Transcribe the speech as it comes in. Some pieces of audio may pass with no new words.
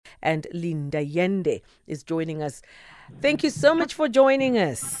and Linda Yende is joining us. Thank you so much for joining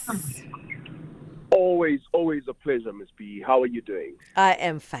us. Always a pleasure, Miss B. How are you doing? I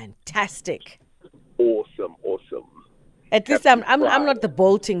am fantastic. Awesome. At least Happy I'm Friday. not the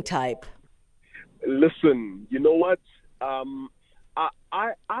bolting type. Listen, you know what? I'm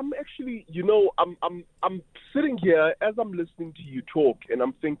actually, I'm sitting here as I'm listening to you talk, and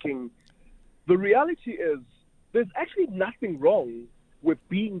I'm thinking, the reality is, there's actually nothing wrong with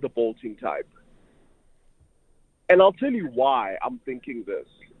being the bolting type, and I'll tell you why I'm thinking this.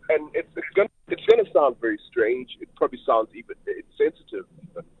 And it's gonna sound very strange. It probably sounds even insensitive,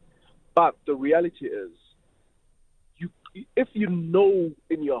 even. But the reality is, you if you know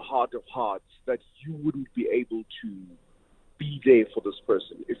in your heart of hearts that you wouldn't be able to be there for this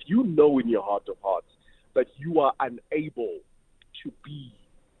person, if you know in your heart of hearts that you are unable to be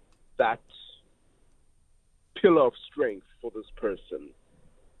that pillar of strength for this person,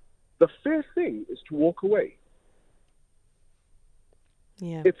 the fair thing is to walk away.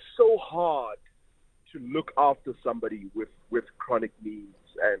 Yeah. It's so hard to look after somebody with chronic needs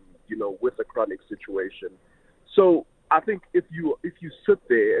and with a chronic situation. So I think if you sit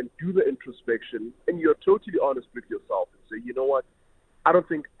there and do the introspection and you're totally honest with yourself and say, you know what, I don't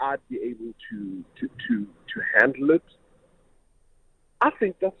think I'd be able to handle it. I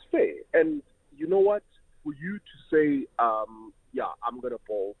think that's fair. And you know what, for you to say, yeah, I'm gonna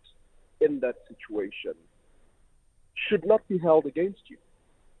bolt in that situation should not be held against you,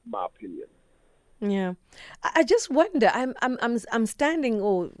 in my opinion. Yeah. I just wonder. I'm standing.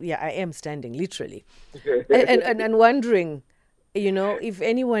 Oh, yeah, I am standing literally, and wondering, if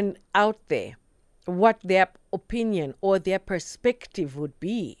anyone out there, what their opinion or their perspective would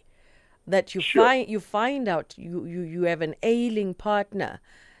be. That Sure. you find out you have an ailing partner,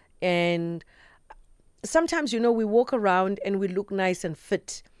 and sometimes we walk around and we look nice and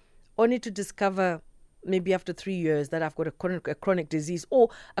fit, only to discover maybe after 3 years that I've got a chronic disease or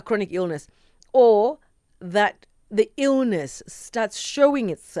a chronic illness, or that the illness starts showing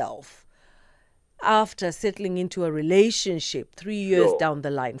itself after settling into a relationship 3 years Sure. down the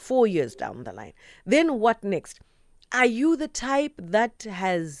line, 4 years down the line. Then what next? Are you the type that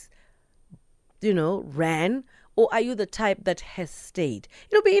has, ran, or are you the type that has stayed?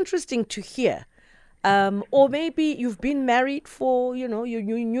 It'll be interesting to hear. Or maybe you've been married for, your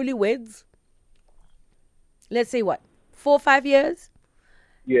newlyweds, let's say what, 4 or 5 years?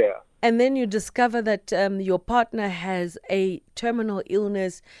 Yeah. And then you discover that your partner has a terminal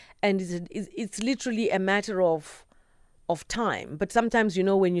illness, and it's literally a matter of time. But sometimes,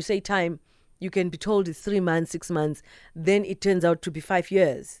 when you say time, you can be told it's 3 months, 6 months, then it turns out to be 5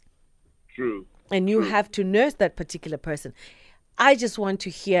 years. True. And you True. have to nurse that particular person. I just want to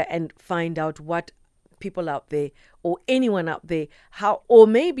hear and find out what people out there or anyone out there, how, or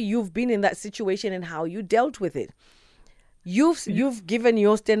maybe you've been in that situation and how you dealt with it. You've given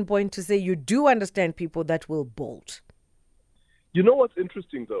your standpoint to say you do understand people that will bolt. You know what's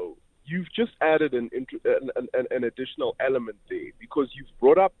interesting though? You've just added an additional element there because you've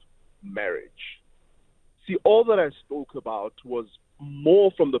brought up marriage. See, all that I spoke about was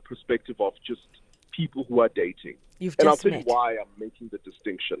more from the perspective of just people who are dating. You've And I'll just tell you met. why I'm making the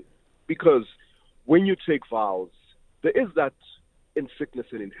distinction. Because when you take vows, there is that in sickness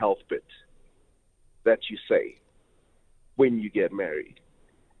and in health bit that you say when you get married.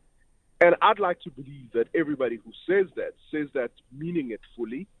 And I'd like to believe that everybody who says that meaning it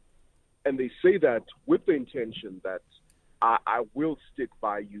fully, and they say that with the intention that I will stick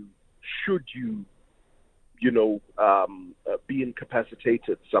by you should you, be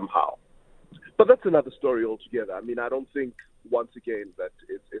incapacitated somehow. But that's another story altogether. I mean, I don't think, once again, that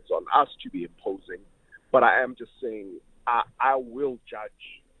it's on us to be imposing, but I am just saying I will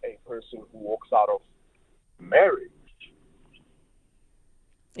judge a person who walks out of marriage.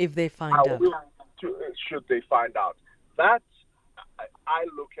 If they I find out. will, should they find out. That I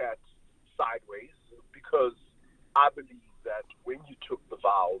look at sideways because I believe that when you took the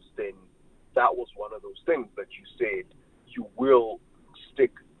vows, then that was one of those things that you said you will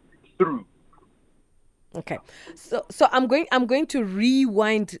stick through. Okay. So I'm going to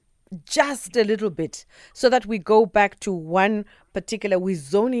rewind just a little bit so that we go back to one particular, we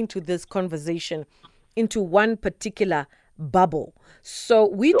zone into this conversation into one particular bubble. So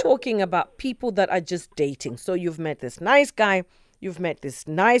we're So, talking about people that are just dating. So you've met this nice guy, you've met this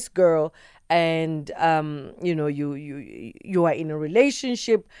nice girl, and you are in a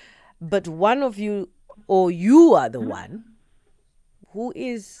relationship, but one of you, or you are the one who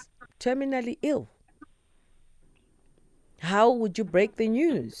is terminally ill. How would you break the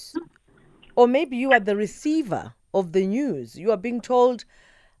news? Or maybe you are the receiver of the news. You are being told,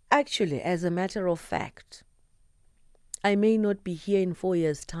 Actually, as a matter of fact, I may not be here in 4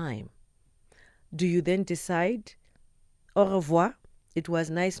 years' time. Do you then decide, au revoir, it was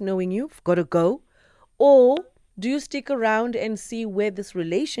nice knowing you, I've got to go? Or do you stick around and see where this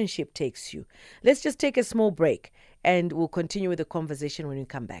relationship takes you? Let's just take a small break and we'll continue with the conversation when we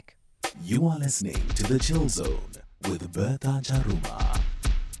come back. You are listening to The Chill Zone with Bertha Charuma.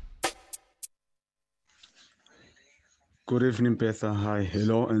 Good evening, Betha. Hi,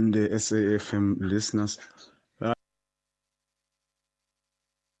 hello, and the SAFM listeners.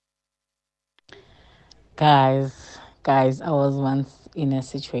 Guys, I was once in a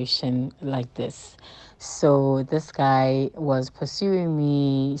situation like this. So this guy was pursuing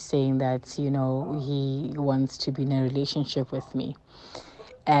me, saying that, he wants to be in a relationship with me.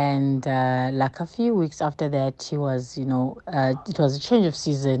 And like a few weeks after that, he was, it was a change of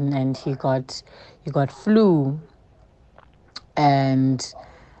season, and he got flu, and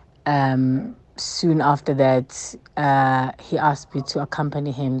soon after that, he asked me to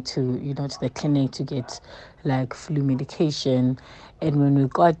accompany him to the clinic to get like flu medication. And when we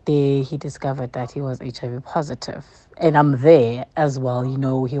got there, he discovered that he was HIV positive. And I'm there as well. He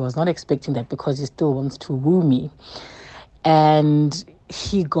was not expecting that because he still wants to woo me. And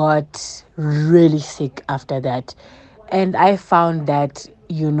he got really sick after that. And I found that,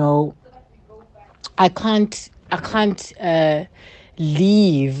 I can't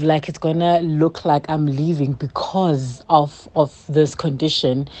leave like it's gonna look like I'm leaving because of this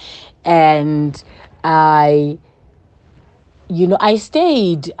condition. And I I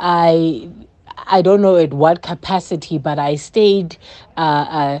stayed. I don't know at what capacity, but I stayed,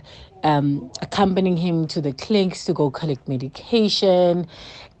 accompanying him to the clinics to go collect medication,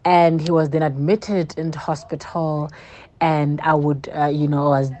 and he was then admitted into hospital. And I would, I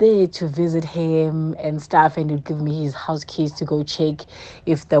was there to visit him and stuff, and he'd give me his house keys to go check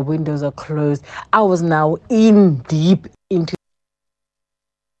if the windows are closed. I was now in deep into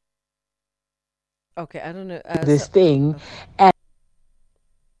Okay, I don't know. this thing, Okay.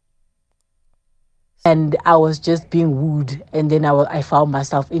 and I was just being wooed, and then I found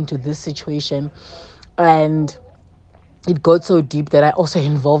myself into this situation, and it got so deep that I also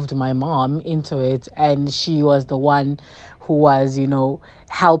involved my mom into it, and she was the one who was,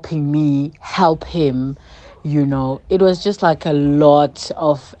 helping me help him. It was just like a lot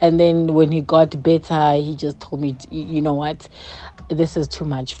of, and then when he got better, he just told me, You know what, this is too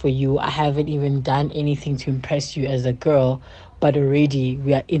much for you. I haven't even done anything to impress you as a girl, but already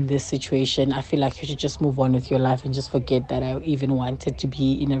we are in this situation. I feel like you should just move on with your life and just forget that I even wanted to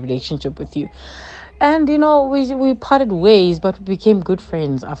be in a relationship with you. And we parted ways, but we became good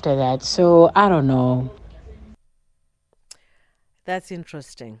friends after that. So I don't know. That's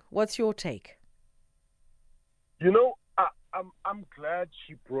interesting. What's your take? I'm glad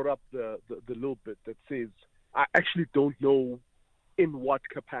she brought up the little bit that says I actually don't know in what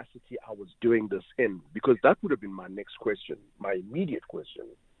capacity I was doing this in, because that would have been my next question. My immediate question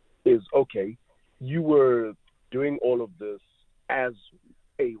is, okay, you were doing all of this as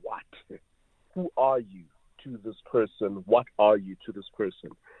a what? Who are you to this person? What are you to this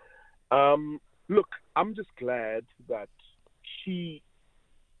person? Look, I'm just glad that she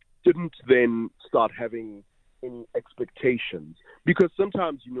didn't then start having any expectations, because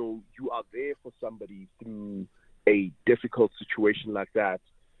sometimes you are there for somebody through a difficult situation like that.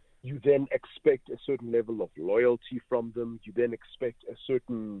 You then expect a certain level of loyalty from them. You then expect a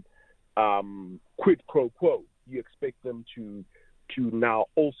certain quid pro quo. You expect them to now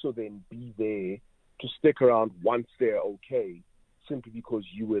also then be there to stick around once they're okay, simply because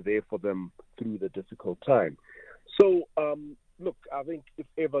you were there for them through the difficult time. So look, I think if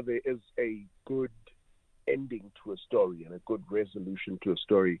ever there is a good ending to a story and a good resolution to a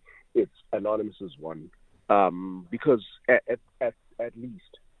story, it's Anonymous's one. Because at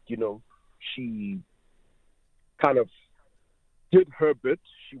least, she kind of did her bit.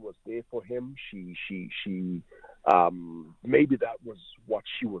 She was there for him. She maybe that was what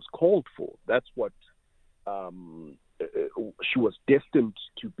she was called for. That's what she was destined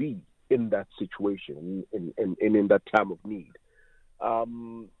to be in that situation, in that time of need.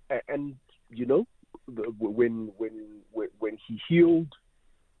 And when he healed,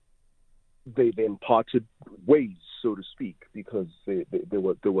 they then parted ways, so to speak, because there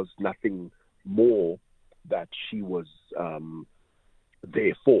was nothing more that she was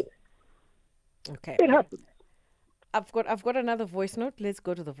there for. Okay. It happens. I've got another voice note. Let's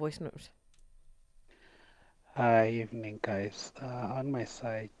go to the voice note. Hi, evening, guys. On my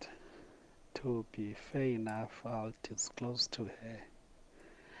side, to be fair enough, I'll disclose to her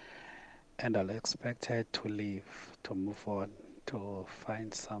and I'll expect her to leave, to move on, to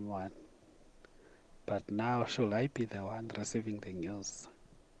find someone. But now, should I be the one receiving the news?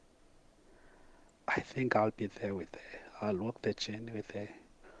 I think I'll be there with her. I'll walk the journey with her.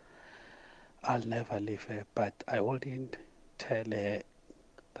 I'll never leave her, but I wouldn't tell her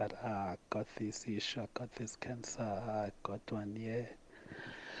that I got this issue, I got this cancer, I got 1 year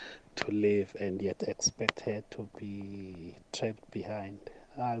to live, and yet expect her to be trapped behind.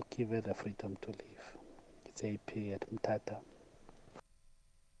 I'll give her the freedom to live. It's AP at Mtata.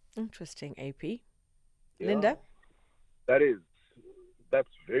 Interesting, AP. Yeah, Linda? that's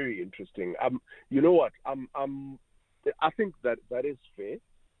very interesting. You know what? I think that is fair,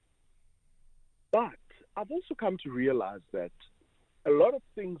 but I've also come to realize that a lot of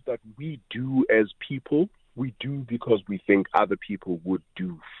things that we do as people, we do because we think other people would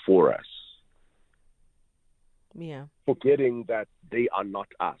do for us, Yeah. forgetting that they are not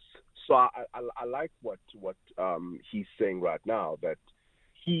us. So I like what he's saying right now, that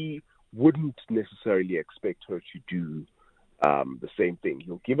he wouldn't necessarily expect her to do the same thing.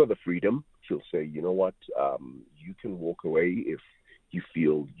 He'll give her the freedom. He'll say, you know what, you can walk away if you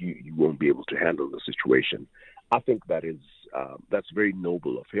feel you won't be able to handle the situation. I think that's very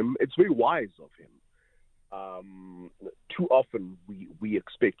noble of him. It's very wise of him. Too often we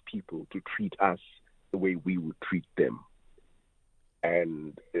expect people to treat us the way we would treat them,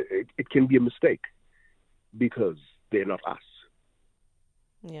 and it can be a mistake because they're not us.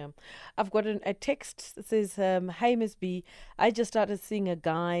 Yeah. I've got a text that says, "Hey, Miss B, I just started seeing a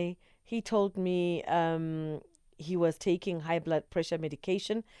guy. He told me he was taking high blood pressure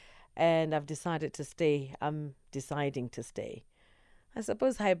medication, and I've decided to stay. I'm deciding to stay. I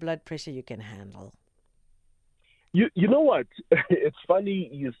suppose high blood pressure you can handle." You know what? It's funny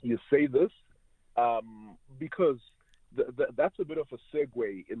you say this, because that's a bit of a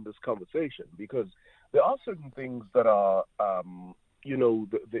segue in this conversation, because there are certain things that are you know,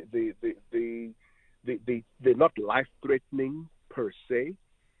 they're not life threatening per se,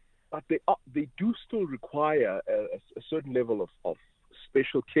 but they do still require a certain level of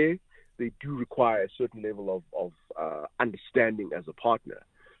special care. They do require a certain level of understanding as a partner.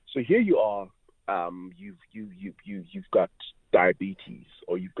 So here you are, you've got diabetes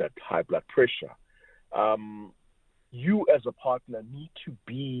or you've got high blood pressure. You as a partner need to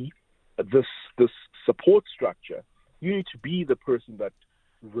be this support structure. You need to be the person that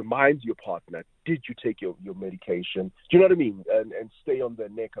reminds your partner, did you take your medication? Do you know what I mean? And stay on their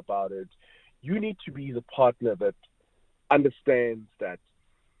neck about it. You need to be the partner that understands that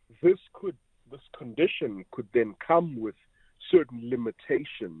this condition could then come with certain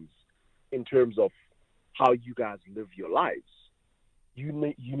limitations in terms of how you guys live your lives. You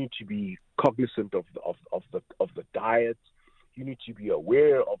need to be cognizant of the diet. You need to be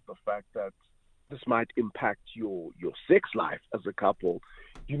aware of the fact that this might impact your sex life as a couple.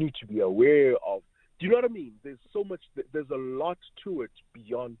 You need to be aware of. Do you know what I mean? There's so much. There's a lot to it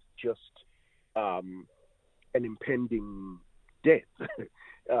beyond just an impending death.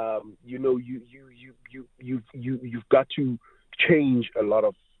 You know, you've got to change a lot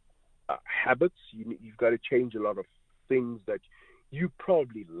of habits. You've got to change a lot of things that you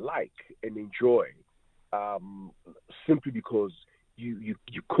probably like and enjoy, simply because you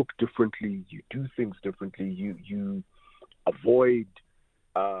cook differently, you do things differently, you avoid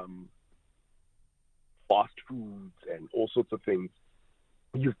fast foods and all sorts of things.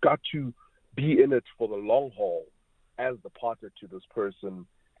 You've got to be in it for the long haul as the partner to this person,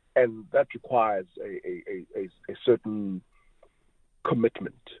 and that requires a certain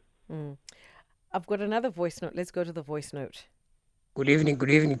commitment. I've got another voice note. Let's go to the voice note. Good evening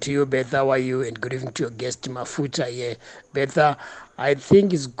to you, Betha. How are you? And good evening to your guest, Mafuta here. Betha, I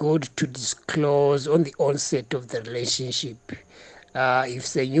think it's good to disclose on the onset of the relationship. If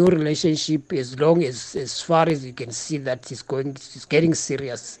it's a new relationship, as far as you can see that it's getting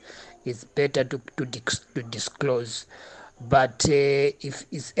serious, it's better to disclose. But if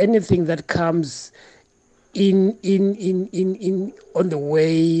it's anything that comes in on the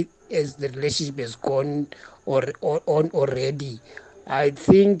way as the relationship has gone or on already, I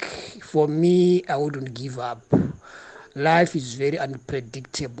think for me, I wouldn't give up. Life is very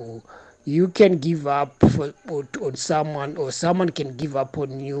unpredictable. You can give up on someone, or someone can give up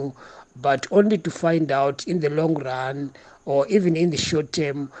on you, but only to find out in the long run or even in the short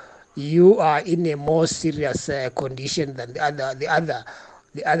term, you are in a more serious condition than the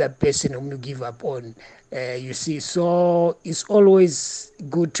other person whom you give up on. You see, so it's always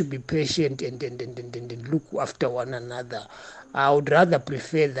good to be patient and look after one another. I would rather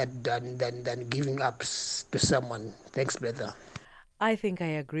prefer that than giving up to someone. Thanks, brother. I think I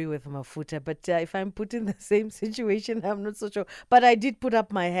agree with Mafuta, but if I'm put in the same situation, I'm not so sure. But I did put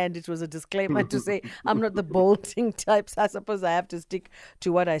up my hand. It was a disclaimer to say I'm not the bolting types. I suppose I have to stick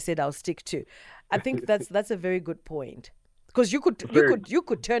to what I said I'll stick to. I think that's a very good point, because Very you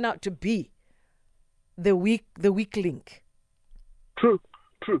could turn out to be the weak link. true,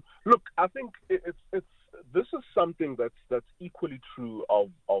 true. Look, I think it's this is something that's equally true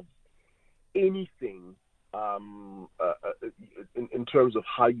of anything in terms of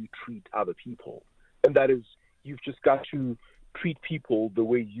how you treat other people, and that is you've just got to treat people the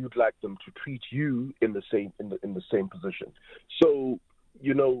way you'd like them to treat you in the same position. So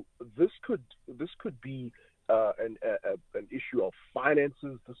this could be an issue of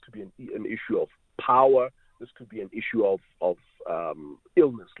finances. This could be an issue of power. This could be an issue of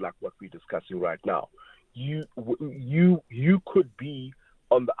illness, like what we're discussing right now. You could be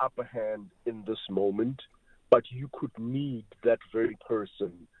on the upper hand in this moment, but you could need that very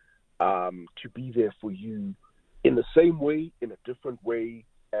person to be there for you in the same way, in a different way,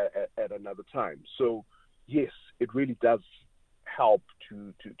 at another time. So yes, it really does help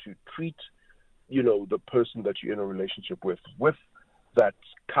to treat the person that you're in a relationship with that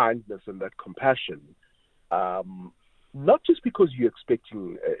kindness and that compassion. Not just because you're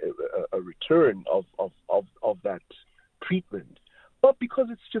expecting a return of that treatment, but because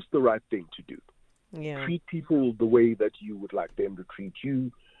it's just the right thing to do. Yeah. Treat people the way that you would like them to treat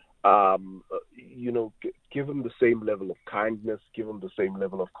you. Give them the same level of kindness, give them the same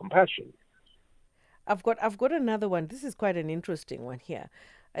level of compassion. I've got another one. This is quite an interesting one here.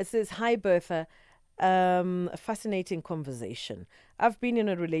 It says, "Hi Bertha, a fascinating conversation. I've been in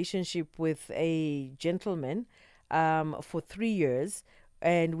a relationship with a gentleman for 3 years,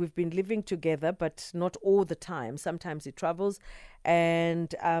 and we've been living together, but not all the time. Sometimes he travels,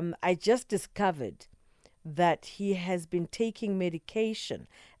 and I just discovered that he has been taking medication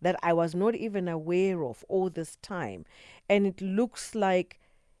that I was not even aware of all this time, and it looks like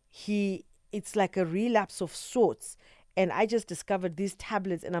it's like a relapse of sorts. And I just discovered these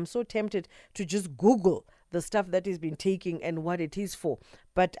tablets, and I'm so tempted to just Google the stuff that he's been taking and what it is for.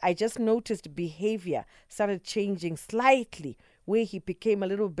 But I just noticed behavior started changing slightly, where he became a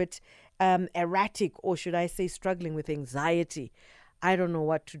little bit erratic, or should I say struggling with anxiety. I don't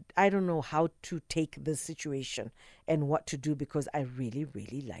know how to take this situation and what to do, because I really,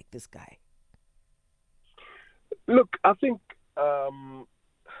 really like this guy." Look, I think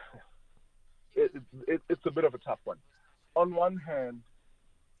it's a bit of a tough one. On one hand,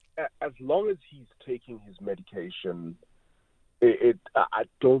 as long as he's taking his medication, I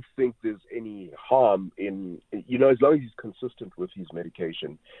don't think there's any harm in, as long as he's consistent with his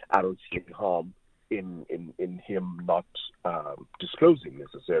medication, I don't see any harm in him not disclosing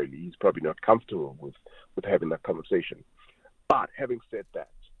necessarily. He's probably not comfortable with having that conversation. But having said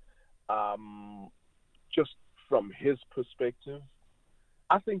that, just from his perspective,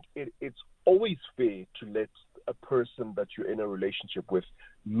 I think it's always fair to let a person that you're in a relationship with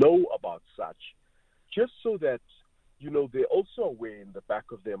know about such, just so that they're also aware in the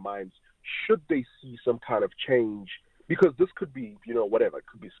back of their minds, should they see some kind of change, because this could be whatever, it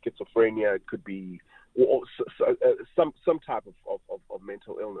could be schizophrenia, it could be or some type of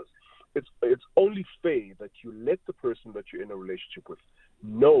mental illness. It's only fair that you let the person that you're in a relationship with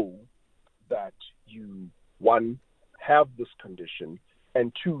know that you, one, have this condition,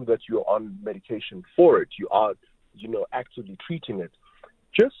 and two, that you're on medication for it. You are, actively treating it,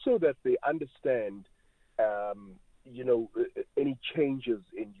 just so that they understand, any changes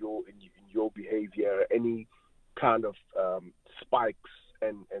in your behavior, any kind of spikes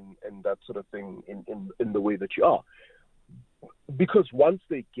and that sort of thing in the way that you are. Because once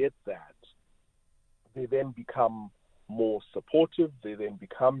they get that, they then become more supportive. They then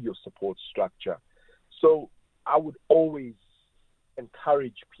become your support structure. So I would always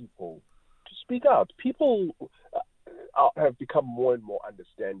encourage people to speak out. People have become more and more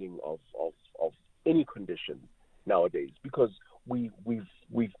understanding of any condition nowadays, because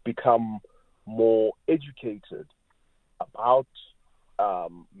we've become more educated about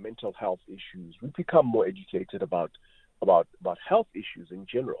mental health issues. We've become more educated about health issues in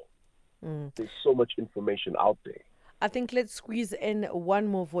general. There's so much information out there. I think let's squeeze in one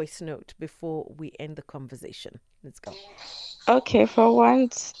more voice note before we end the conversation. Let's go. Okay, for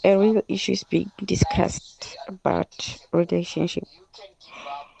once, a real issue is being discussed about relationship.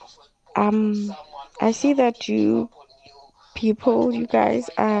 I see that you guys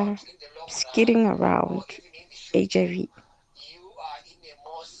are skidding around HIV.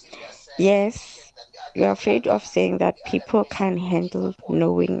 Yes, you're afraid of saying that people can't handle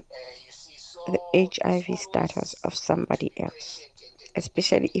knowing the HIV status of somebody else.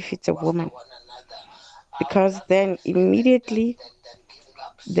 especially if it's a woman, because then immediately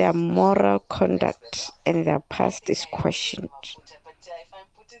their moral conduct and their past is questioned.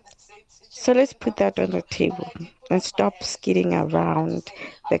 So let's put that on the table and stop skidding around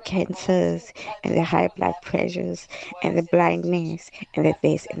the cancers and the high blood pressures and the blindness and the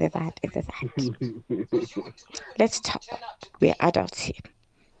this and the that and the that. Let's talk. We're adults here.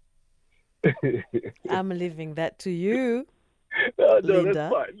 I'm leaving that to you, No, that's Linda.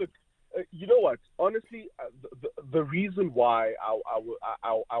 fine. Look, you know what? Honestly, the reason why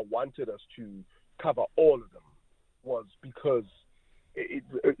I wanted us to cover all of them was because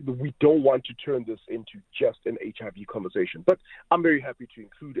we don't want to turn this into just an HIV conversation. But I'm very happy to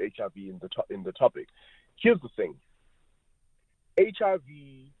include HIV in the topic. Here's the thing: HIV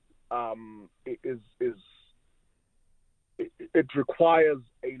it requires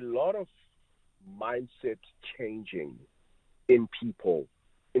a lot of mindset changing in people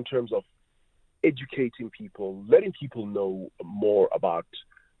in terms of educating people, letting people know more about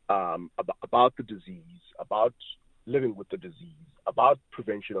the disease, about living with the disease, about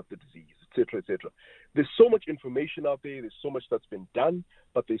prevention of the disease, etc., etc. There's so much information out there. There's so much that's been done,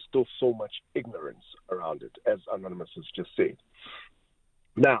 but there's still so much ignorance around it, as Anonymous has just said.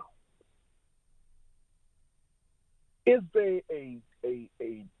 Now, is there a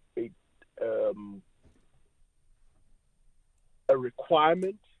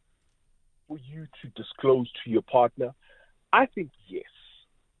requirement for you to disclose to your partner? I think yes,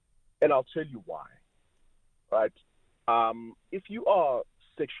 and I'll tell you why. Right? If you are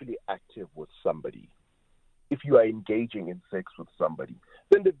sexually active with somebody, if you are engaging in sex with somebody,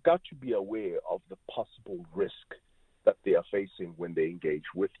 then they've got to be aware of the possible risk that they are facing when they engage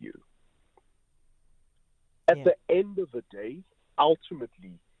with you. At the end of the day,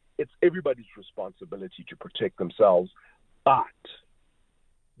 ultimately, it's everybody's responsibility to protect themselves. But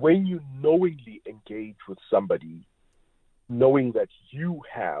when you knowingly engage with somebody, knowing that you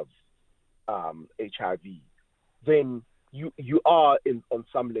have HIV, then you are on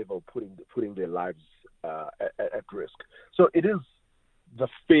some level putting their lives at risk. So it is the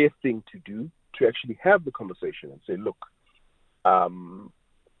fair thing to do to actually have the conversation and say, look,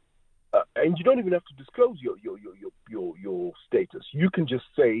 and you don't even have to disclose your status. You can just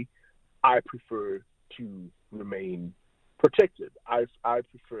say, I prefer to remain protected. I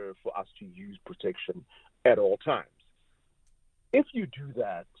prefer for us to use protection at all times. If you do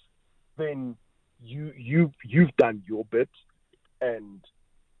that, then you've done your bit, and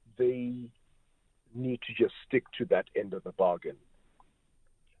they need to just stick to that end of the bargain.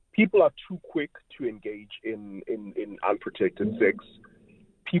 People are too quick to engage in unprotected sex.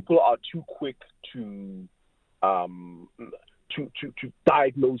 People are too quick to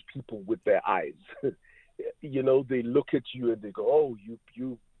diagnose people with their eyes. You know, they look at you and they go, "Oh,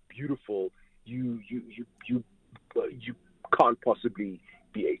 you beautiful. You can't possibly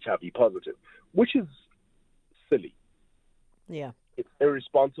be HIV positive," which is silly. Yeah. It's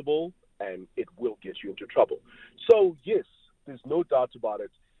irresponsible, and it will get you into trouble. So yes, there's no doubt about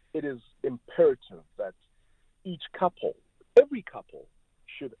it. It is imperative that each couple, every couple,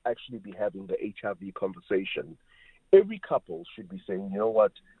 should actually be having the HIV conversation. Every couple should be saying, you know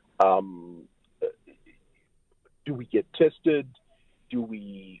what, do we get tested? Do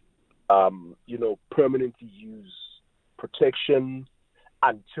we, permanently use protection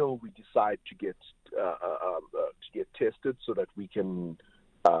until we decide to get tested, so that we can,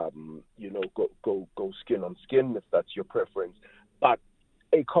 go skin on skin if that's your preference. But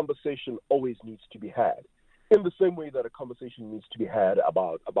a conversation always needs to be had, in the same way that a conversation needs to be had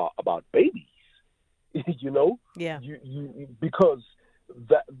about babies. Yeah. Because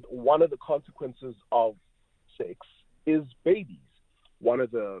that one of the consequences of sex is babies. One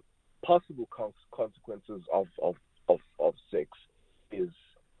of the possible consequences of sex is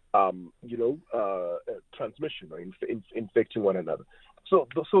transmission or infecting one another. So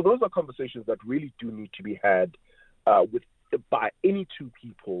those are conversations that really do need to be had by any two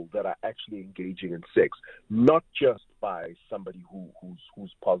people that are actually engaging in sex, not just by somebody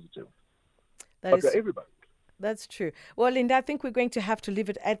who's positive. But everybody. That's true. Well, Linda, I think we're going to have to leave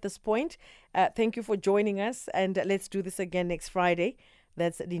it at this point. Thank you for joining us, and let's do this again next Friday.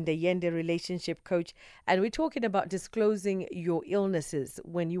 That's Linda Yende, relationship coach. And we're talking about disclosing your illnesses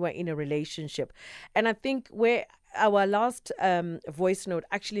when you are in a relationship. And I think where our last voice note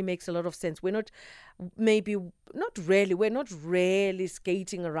actually makes a lot of sense. We're not really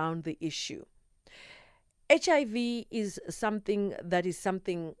skating around the issue. HIV is something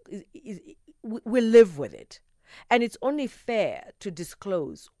we live with it. And it's only fair to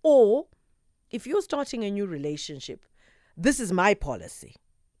disclose. Or if you're starting a new relationship, this is my policy.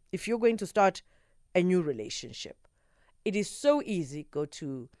 If you're going to start a new relationship, it is so easy. Go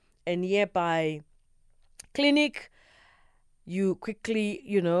to a nearby clinic. You quickly,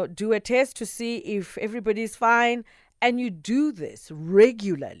 do a test to see if everybody's fine. And you do this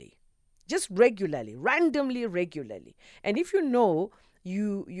regularly. Just regularly, randomly, regularly. And if you know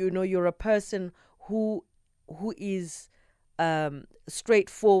you're a person who is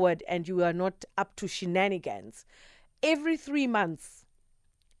straightforward and you are not up to shenanigans, every 3 months,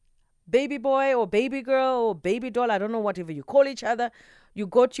 baby boy or baby girl or baby doll, I don't know, whatever you call each other, you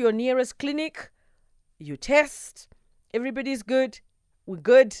go to your nearest clinic, you test, everybody's good, we're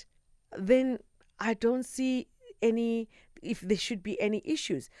good, then I don't see if there should be any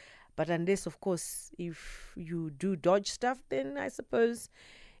issues. But unless, of course, if you do dodge stuff, then I suppose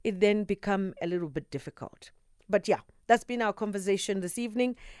it then become a little bit difficult. But yeah, that's been our conversation this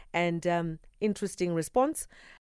evening, and interesting response.